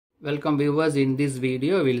Welcome viewers, in this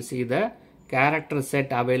video we will see the character set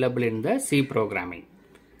available in the C programming.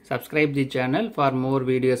 Subscribe the channel for more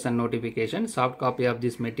videos and notifications. Soft copy of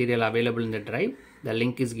this material available in the drive. The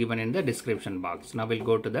link is given in the description box. Now we'll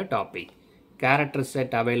go to the topic. Character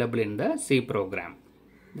set available in the C program.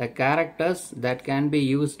 The characters that can be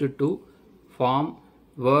used to form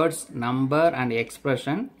words, number and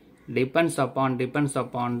expression depends upon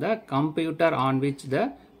the computer on which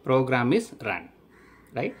the program is run.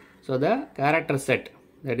 Right? So the character set,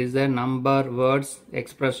 that is the number, words,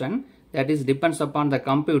 expression, that is depends upon the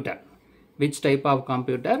computer, which type of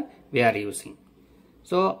computer we are using.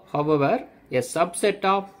 So however, a subset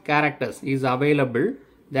of characters is available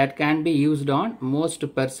that can be used on most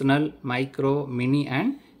personal, micro, mini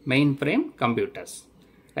and mainframe computers.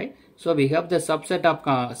 Right? So we have the subset of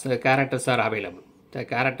characters are available. The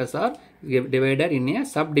characters are divided in a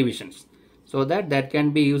subdivisions, so that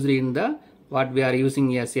can be used in the what we are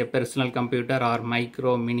using as a personal computer or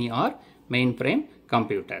micro, mini or mainframe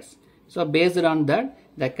computers. So based on that,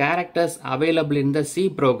 the characters available in the C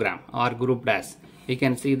program are grouped as. We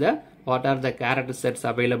can see what are the character sets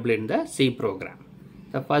available in the C program.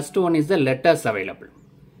 The first one is the letters available.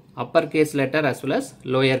 Uppercase letter as well as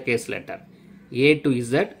lowercase letter. A to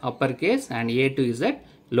Z uppercase and A to Z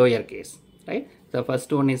lowercase. Right? The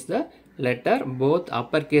first one is the letter, both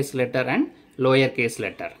uppercase letter and lowercase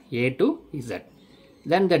letter, A to Z.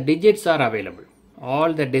 Then the digits are available.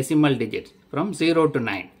 All the decimal digits from 0 to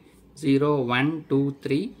 9. 0, 1, 2,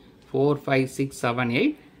 3, 4, 5, 6, 7,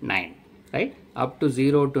 8, 9. Right? Up to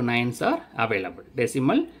 0 to 9s are available.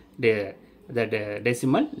 Decimal, the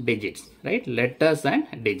decimal digits. Right? Letters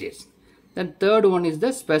and digits. Then third one is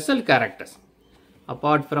the special characters.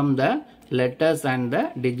 Apart from the letters and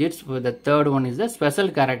the digits, the third one is the special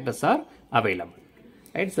characters are available.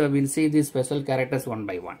 Right, so we'll see these special characters one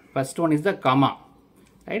by one. First one is the comma.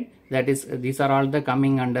 Right, that is, these are all the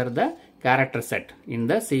coming under the character set in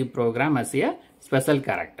the C program as a special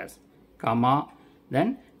characters. Comma,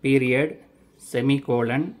 then period,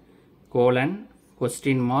 semicolon, colon,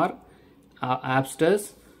 question mark,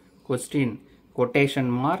 asterisk, question,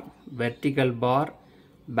 quotation mark, vertical bar,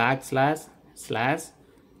 backslash, slash,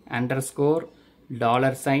 underscore,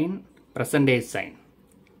 dollar sign, percentage sign.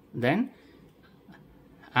 Then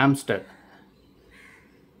hamster,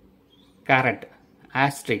 caret,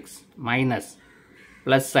 asterisk, minus,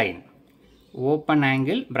 plus sign, open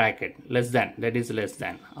angle bracket, less than, that is less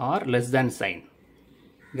than, or less than sign,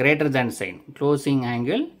 greater than sign, closing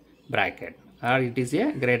angle bracket, or it is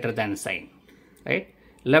a greater than sign. Right?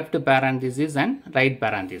 Left parenthesis and right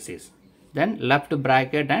parenthesis. Then left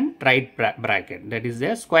bracket and right bracket, that is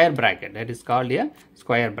a square bracket, that is called a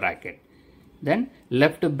square bracket. Then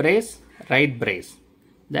left brace, right brace.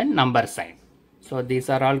 Then number sign. So these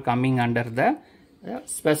are all coming under the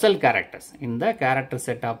special characters in the character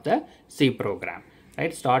set of the C program.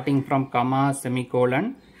 Right? Starting from comma,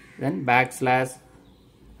 semicolon, then backslash,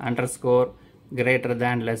 underscore, greater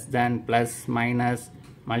than, less than, plus, minus,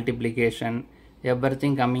 multiplication,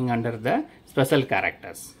 everything coming under the special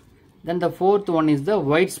characters. Then the fourth one is the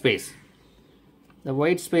white space. The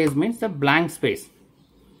white space means the blank space.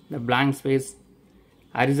 The blank space,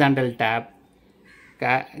 horizontal tab,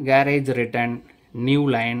 garage return, new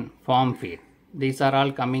line, form field. These are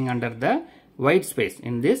all coming under the white space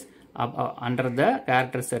in this under the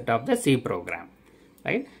character set of the C program.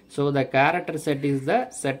 Right? So the character set is the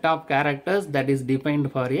set of characters that is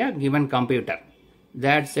defined for a given computer.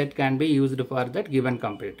 That set can be used for that given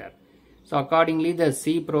computer. So accordingly, the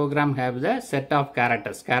C program have the set of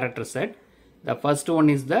characters, character set. The first one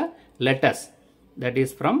is the letters, that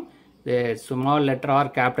is from the small letter or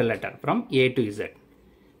capital letter from A to Z.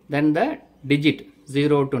 Then the digit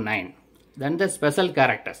 0 to 9. Then the special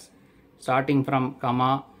characters starting from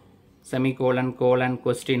comma, semicolon, colon,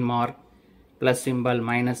 question mark, plus symbol,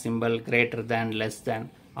 minus symbol, greater than, less than,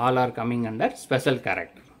 all are coming under special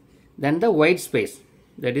character. Then the white space,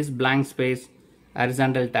 that is blank space,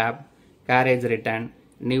 horizontal tab, carriage return,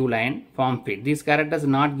 new line, form field. These characters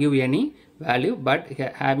not give any value but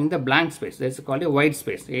having the blank space. That's called a white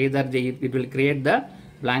space. Either it will create the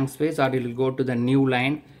blank space or it will go to the new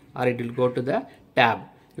line or it will go to the tab.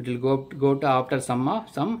 It will go to after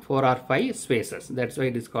some 4 or 5 spaces. That's why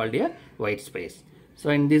it is called a white space. So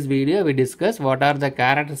in this video we discuss what are the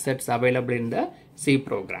character sets available in the C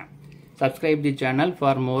program. Subscribe the channel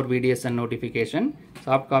for more videos and notification.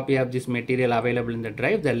 Soft copy of this material available in the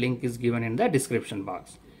drive. The link is given in the description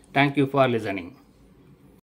box. Thank you for listening.